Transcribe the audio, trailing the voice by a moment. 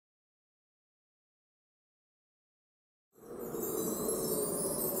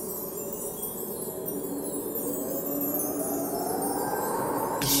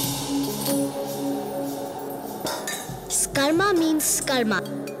Skarma means Skarma.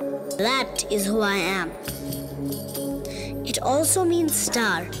 That is who I am. It also means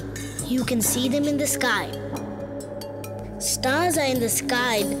star. You can see them in the sky. Stars are in the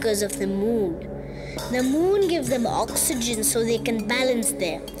sky because of the moon. The moon gives them oxygen so they can balance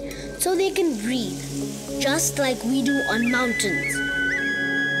there, so they can breathe, just like we do on mountains.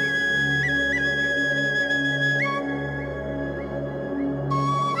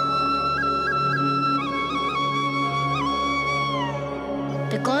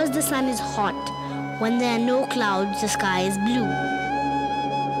 Because the sun is hot, when there are no clouds, the sky is blue.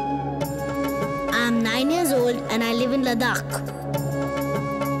 I am 9 years old and I live in Ladakh.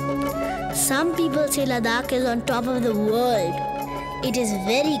 Some people say Ladakh is on top of the world. It is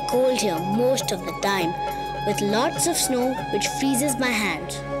very cold here most of the time, with lots of snow which freezes my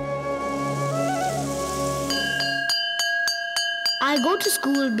hands. I go to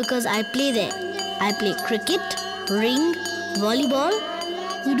school because I play there. I play cricket, ring, volleyball.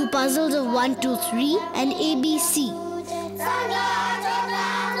 We do puzzles of 1, 2, 3 and ABC.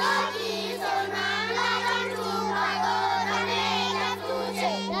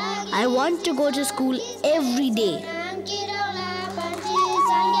 I want to go to school every day.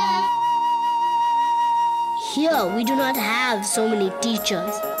 Here we do not have so many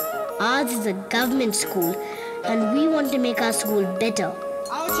teachers. Ours is a government school and we want to make our school better.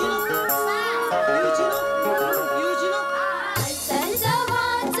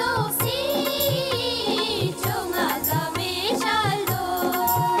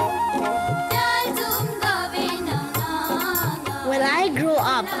 When I grow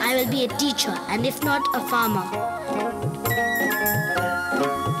up, I will be a teacher and if not, a farmer.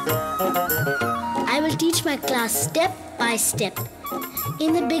 I will teach my class step by step.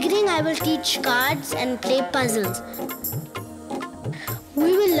 In the beginning, I will teach cards and play puzzles.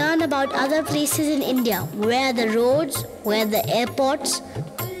 We will learn about other places in India, where are the roads, where are the airports.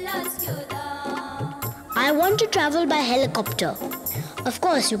 I want to travel by helicopter. Of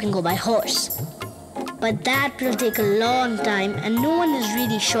course, you can go by horse. But that will take a long time and no one is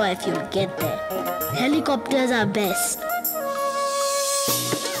really sure if you'll get there. Helicopters are best.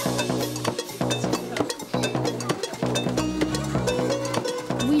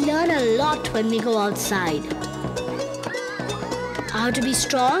 We learn a lot when we go outside. How to be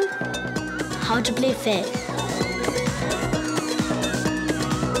strong, how to play fair.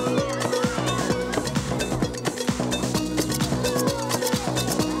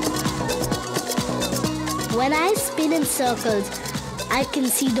 When I spin in circles, I can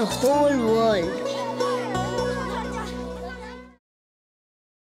see the whole world.